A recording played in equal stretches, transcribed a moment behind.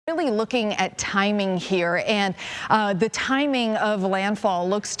Really looking at timing here, and the timing of landfall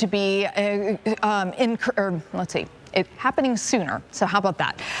looks to be let's see, it happening sooner. So how about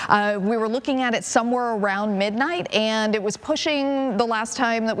that? We were looking at it somewhere around midnight, and it was pushing the last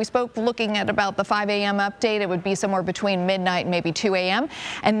time that we spoke, looking at about the 5 a.m. update. It would be somewhere between midnight and maybe 2 a.m.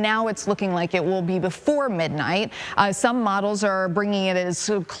 And now it's looking like it will be before midnight. Some models are bringing it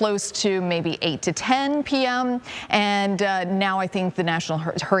as close to maybe 8 to 10 p.m. And now I think the National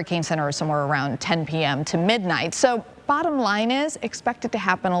Hurricane Center is somewhere around 10 p.m. to midnight. So bottom line is, expect it to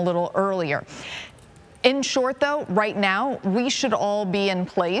happen a little earlier. In short, though, right now, we should all be in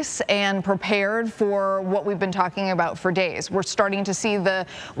place and prepared for what we've been talking about for days. We're starting to see the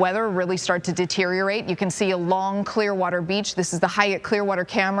weather really start to deteriorate. You can see along Clearwater Beach. This is the Hyatt Clearwater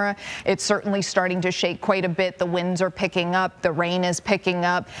camera. It's certainly starting to shake quite a bit. The winds are picking up. The rain is picking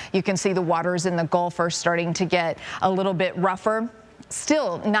up. You can see the waters in the Gulf are starting to get a little bit rougher.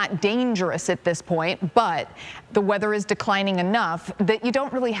 Still not dangerous at this point, but the weather is declining enough that you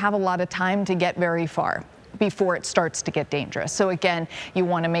don't really have a lot of time to get very far before it starts to get dangerous. So again, you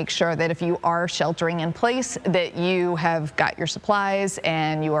want to make sure that if you are sheltering in place, that you have got your supplies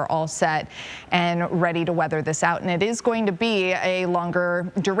and you are all set and ready to weather this out. And it is going to be a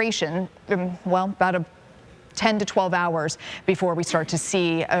longer duration, well, about 10 to 12 hours before we start to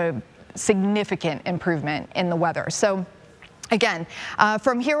see a significant improvement in the weather. So again,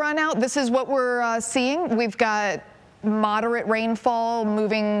 from here on out, this is what we're seeing. We've got moderate rainfall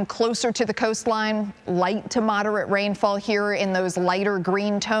moving closer to the coastline, light to moderate rainfall here in those lighter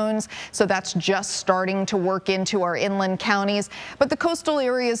green tones. So that's just starting to work into our inland counties. But the coastal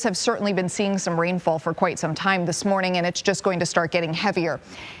areas have certainly been seeing some rainfall for quite some time this morning, and it's just going to start getting heavier.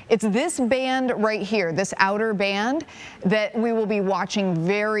 It's this band right here, this outer band, that we will be watching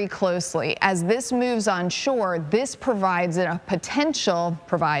very closely. As this moves on shore, this provides a potential,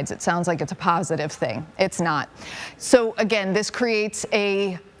 it sounds like it's a positive thing. It's not. So again, this creates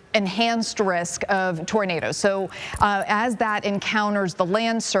a enhanced risk of tornadoes. So as that encounters the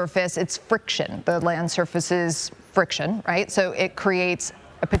land surface, it's friction. The land surface is friction, right? So it creates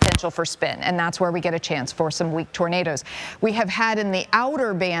a potential for spin, and that's where we get a chance for some weak tornadoes. We have had in the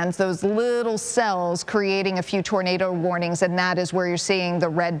outer bands those little cells creating a few tornado warnings, and that is where you're seeing the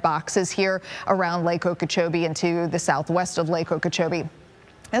red boxes here around Lake Okeechobee and to the southwest of Lake Okeechobee.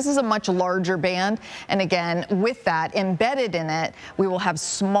 This is a much larger band, and again, with that embedded in it, we will have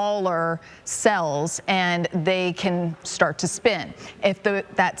smaller cells, and they can start to spin. If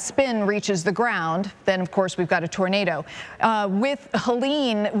that spin reaches the ground, then of course we've got a tornado. With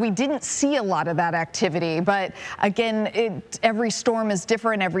Helene, we didn't see a lot of that activity, but again, every storm is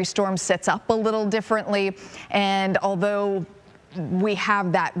different. Every storm sets up a little differently, and although we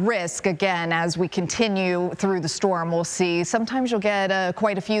have that risk, again, as we continue through the storm, we'll see sometimes you'll get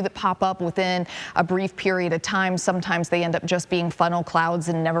quite a few that pop up within a brief period of time. Sometimes they end up just being funnel clouds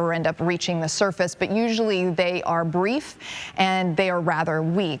and never end up reaching the surface, but usually they are brief and they are rather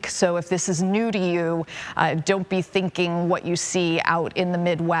weak. So if this is new to you, don't be thinking what you see out in the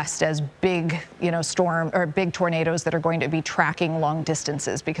Midwest as big, storm or big tornadoes that are going to be tracking long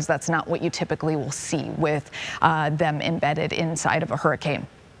distances, because that's not what you typically will see with them embedded inside of a hurricane.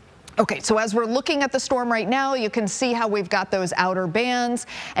 Okay, so as we're looking at the storm right now, you can see how we've got those outer bands,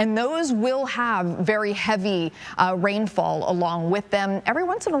 and those will have very heavy rainfall along with them. Every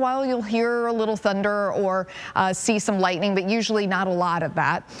once in a while, you'll hear a little thunder or see some lightning, but usually not a lot of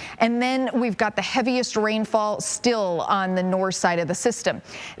that. And then we've got the heaviest rainfall still on the north side of the system.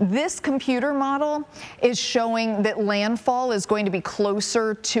 This computer model is showing that landfall is going to be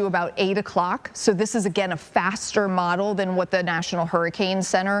closer to about 8 o'clock. So this is, again, a faster model than what the National Hurricane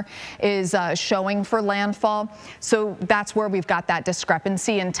Center is showing for landfall. So that's where we've got that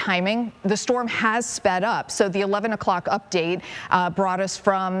discrepancy in timing. The storm has sped up. So the 11 o'clock update brought us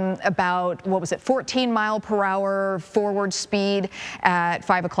from about, 14 mile per hour forward speed at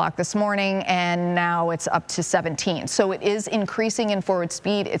 5 o'clock this morning, and now it's up to 17. So it is increasing in forward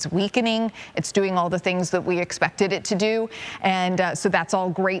speed. It's weakening. It's doing all the things that we expected it to do. And so that's all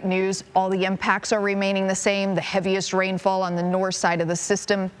great news. All the impacts are remaining the same. The heaviest rainfall on the north side of the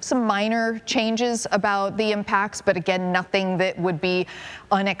system. Some minor changes about the impacts, but again, nothing that would be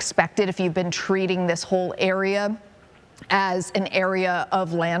unexpected if you've been treating this whole area as an area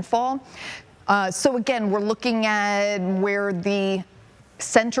of landfall. So again, we're looking at where the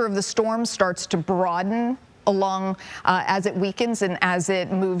center of the storm starts to broaden along as it weakens and as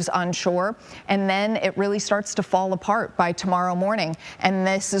it moves onshore, and then it really starts to fall apart by tomorrow morning. And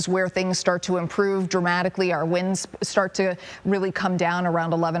this is where things start to improve dramatically. Our winds start to really come down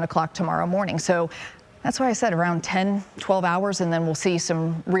around 11 o'clock tomorrow morning. So That's why I said around 10, 12 hours, and then we'll see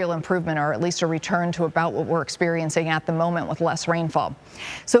some real improvement, or at least a return to about what we're experiencing at the moment with less rainfall.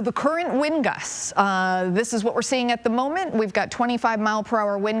 So the current wind gusts, this is what we're seeing at the moment. We've got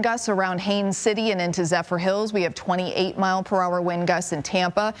 25-mile-per-hour wind gusts around Haines City and into Zephyr Hills. We have 28-mile-per-hour wind gusts in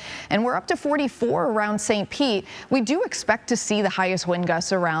Tampa, and we're up to 44 around St. Pete. We do expect to see the highest wind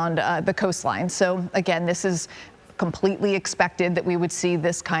gusts around the coastline. So again, this is completely expected that we would see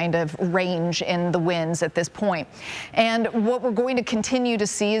this kind of range in the winds at this point. And what we're going to continue to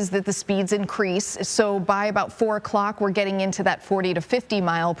see is that the speeds increase. So by about 4 o'clock, we're getting into that 40 to 50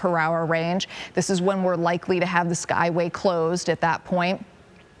 mile per hour range. This is when we're likely to have the skyway closed at that point.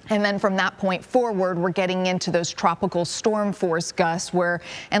 And then from that point forward, we're getting into those tropical storm force gusts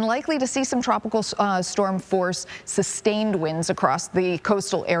and likely to see some tropical storm force sustained winds across the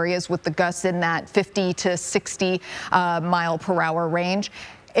coastal areas with the gusts in that 50 to 60 mile per hour range.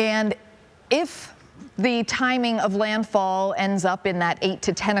 And if the timing of landfall ends up in that 8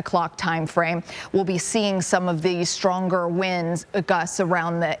 to 10 o'clock time frame, we'll be seeing some of the stronger winds, gusts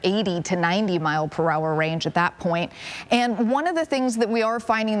around the 80 to 90 mile per hour range at that point. And one of the things that we are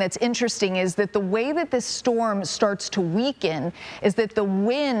finding that's interesting is that the way that this storm starts to weaken is that the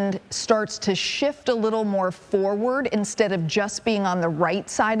wind starts to shift a little more forward instead of just being on the right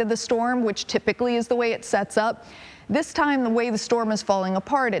side of the storm, which typically is the way it sets up. This time, the way the storm is falling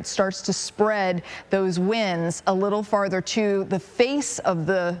apart, it starts to spread those winds a little farther to the face of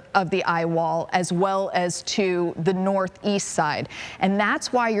the eye wall, as well as to the northeast side. And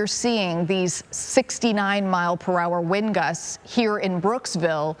that's why you're seeing these 69 mile per hour wind gusts here in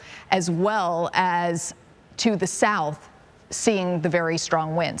Brooksville, as well as to the south, seeing the very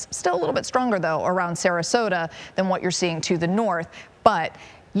strong winds. Still a little bit stronger, though, around Sarasota than what you're seeing to the north, but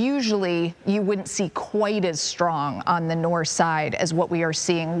usually you wouldn't see quite as strong on the north side as what we are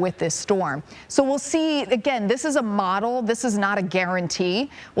seeing with this storm. So we'll see, again, this is a model. This is not a guarantee.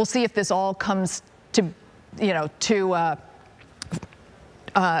 We'll see if this all comes to,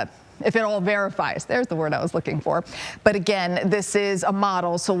 if it all verifies. There's the word I was looking for. But again, this is a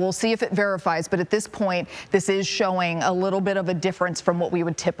model, so we'll see if it verifies. But at this point, this is showing a little bit of a difference from what we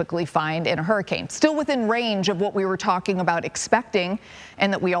would typically find in a hurricane. Still within range of what we were talking about expecting,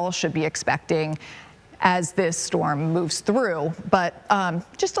 and that we all should be expecting as this storm moves through, but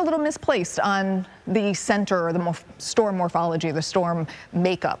just a little misplaced on the center, or the storm morphology, the storm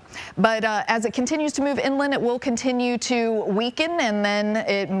makeup. But as it continues to move inland, it will continue to weaken, and then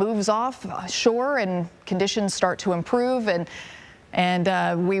it moves off shore and conditions start to improve, and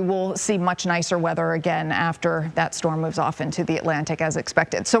we will see much nicer weather again after that storm moves off into the Atlantic as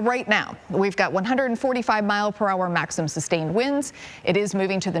expected. So right now, we've got 145 mile per hour maximum sustained winds. It is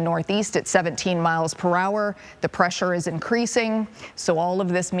moving to the northeast at 17 miles per hour. The pressure is increasing. So all of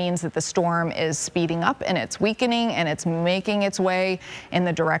this means that the storm is speeding up and it's weakening and it's making its way in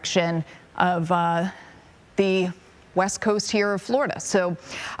the direction of the west coast here of Florida. So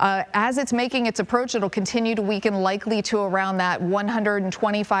as it's making its approach, it'll continue to weaken, likely to around that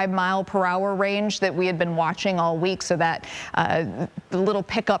 125 mile per hour range that we had been watching all week. So that little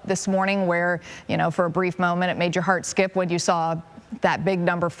pickup this morning where, for a brief moment, it made your heart skip when you saw that big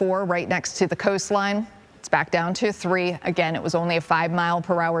number 4 right next to the coastline. It's back down to 3. Again, it was only a 5 mile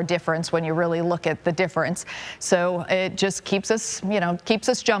per hour difference when you really look at the difference. So it just keeps us, keeps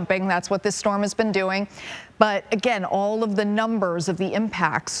us jumping. That's what this storm has been doing. But again, all of the numbers of the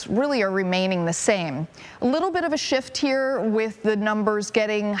impacts really are remaining the same. A little bit of a shift here with the numbers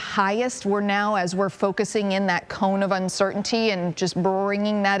getting highest. We're now, as we're focusing in that cone of uncertainty and just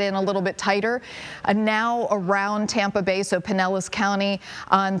bringing that in a little bit tighter, now around Tampa Bay, so Pinellas County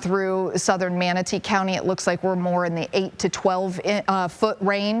on through southern Manatee County, it looks like we're more in the 8 to 12 foot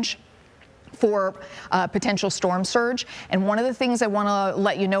range for potential storm surge. And one of the things I want to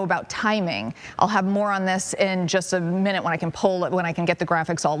let you know about timing, I'll have more on this in just a minute when I can pull it, when I can get the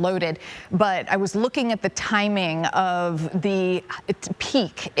graphics all loaded. But I was looking at the timing of the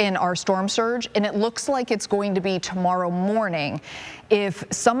peak in our storm surge, and it looks like it's going to be tomorrow morning. If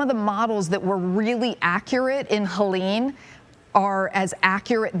some of the models that were really accurate in Helene are as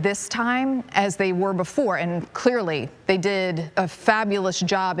accurate this time as they were before, and clearly they did a fabulous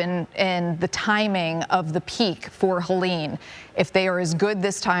job in the timing of the peak for Helene. If they are as good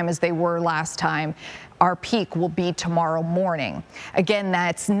this time as they were last time, our peak will be tomorrow morning. Again,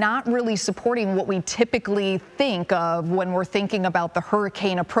 that's not really supporting what we typically think of when we're thinking about the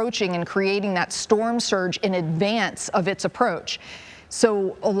hurricane approaching and creating that storm surge in advance of its approach.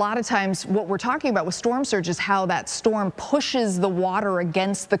 So a lot of times what we're talking about with storm surge is how that storm pushes the water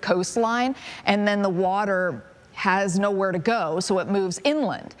against the coastline, and then the water has nowhere to go, so it moves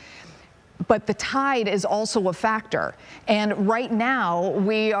inland. But the tide is also a factor. And right now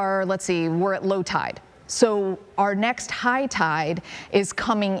we are, let's see, we're at low tide. So our next high tide is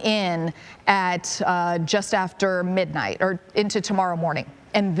coming in at just after midnight or into tomorrow morning.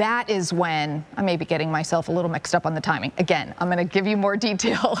 And that is when, I may be getting myself a little mixed up on the timing. Again, I'm going to give you more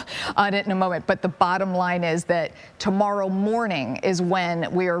detail on it in a moment. But the bottom line is that tomorrow morning is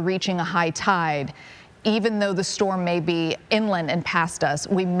when we are reaching a high tide. Even though the storm may be inland and past us,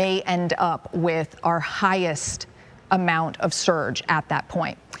 we may end up with our highest amount of surge at that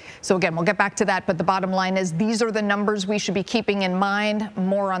point. So again, we'll get back to that, but the bottom line is these are the numbers we should be keeping in mind.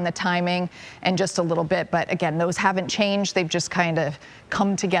 More on the timing in just a little bit, but again, those haven't changed. They've just kind of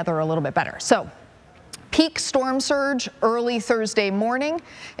come together a little bit better. So peak storm surge early Thursday morning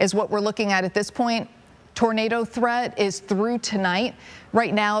is what we're looking at this point. Tornado threat is through tonight.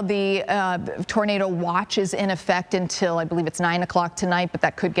 Right now, the tornado watch is in effect until, I believe it's 9 o'clock tonight, but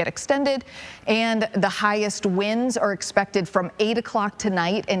that could get extended. And the highest winds are expected from 8 o'clock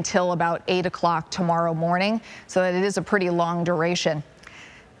tonight until about 8 o'clock tomorrow morning. So that it is a pretty long duration.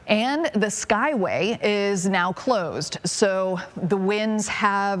 And the Skyway is now closed. So the winds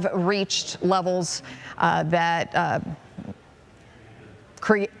have reached levels that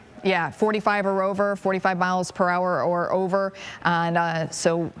create, yeah, 45 or over, 45 miles per hour or over. And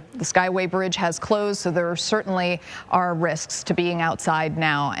so the Skyway Bridge has closed, so there certainly are risks to being outside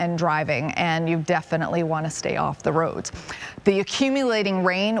now and driving, and you definitely want to stay off the roads. The accumulating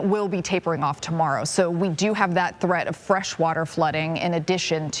rain will be tapering off tomorrow, so we do have that threat of freshwater flooding in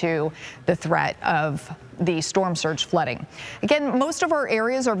addition to the threat of the storm surge flooding. Again, most of our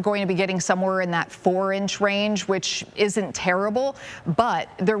areas are going to be getting somewhere in that 4-inch range, which isn't terrible, but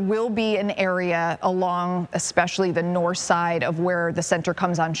there will be an area along especially the north side of where the center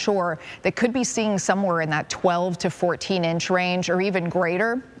comes on shore that could be seeing somewhere in that 12 to 14-inch range or even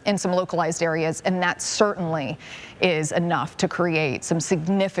greater in some localized areas, and that certainly is enough to create some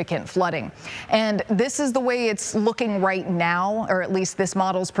significant flooding. And this is the way it's looking right now, or at least this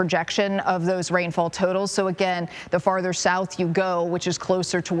model's projection of those rainfall totals. So again, the farther south you go, which is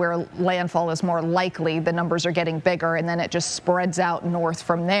closer to where landfall is more likely, the numbers are getting bigger, and then it just spreads out north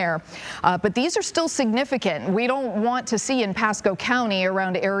from there. But these are still significant. We don't want to see in Pasco County,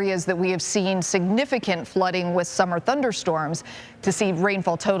 around areas that we have seen significant flooding with summer thunderstorms, to see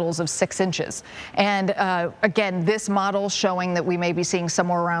rainfall totals of 6 inches. And again, this model showing that we may be seeing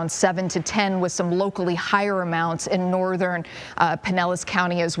somewhere around 7 to 10 with some locally higher amounts in northern Pinellas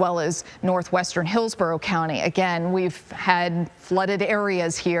County as well as northwestern Hillsborough County. Again, we've had flooded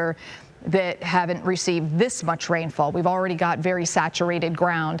areas here that haven't received this much rainfall. We've already got very saturated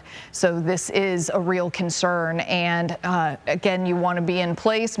ground, so this is a real concern. And again, you want to be in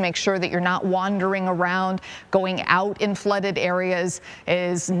place, make sure that you're not wandering around. Going out in flooded areas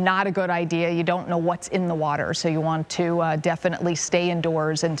is not a good idea. You don't know what's in the water, so you want to definitely stay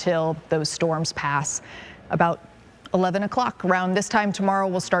indoors until those storms pass. About 11 o'clock around this time tomorrow,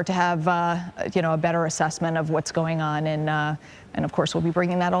 we'll start to have a better assessment of what's going on, and of course we'll be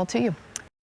bringing that all to you.